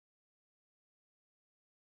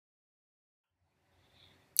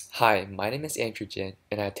Hi, my name is Andrew Jin,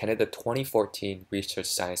 and I attended the 2014 Research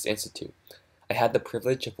Science Institute. I had the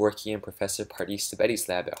privilege of working in Professor Pardis Sabeti's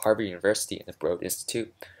lab at Harvard University in the Broad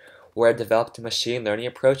Institute, where I developed a machine learning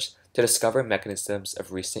approach to discover mechanisms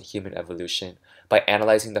of recent human evolution by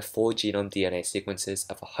analyzing the full genome DNA sequences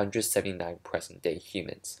of 179 present-day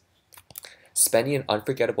humans. Spending an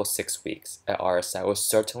unforgettable 6 weeks at RSI was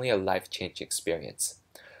certainly a life-changing experience,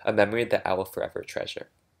 a memory that I will forever treasure.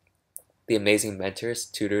 The amazing mentors,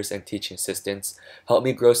 tutors, and teaching assistants helped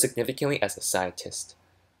me grow significantly as a scientist.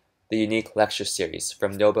 The unique lecture series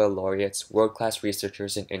from Nobel laureates, world-class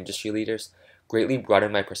researchers, and industry leaders greatly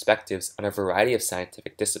broadened my perspectives on a variety of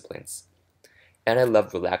scientific disciplines. And I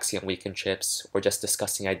loved relaxing on weekend trips or just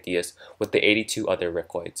discussing ideas with the 82 other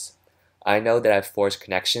Rickoids. I know that I've forged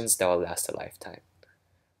connections that will last a lifetime.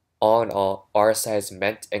 All in all, RSI has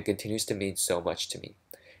meant and continues to mean so much to me.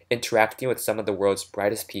 Interacting with some of the world's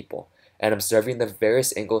brightest people and observing the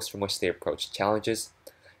various angles from which they approach challenges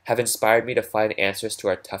have inspired me to find answers to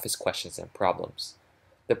our toughest questions and problems.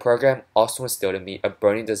 The program also instilled in me a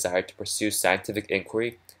burning desire to pursue scientific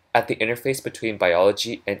inquiry at the interface between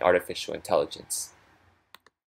biology and artificial intelligence.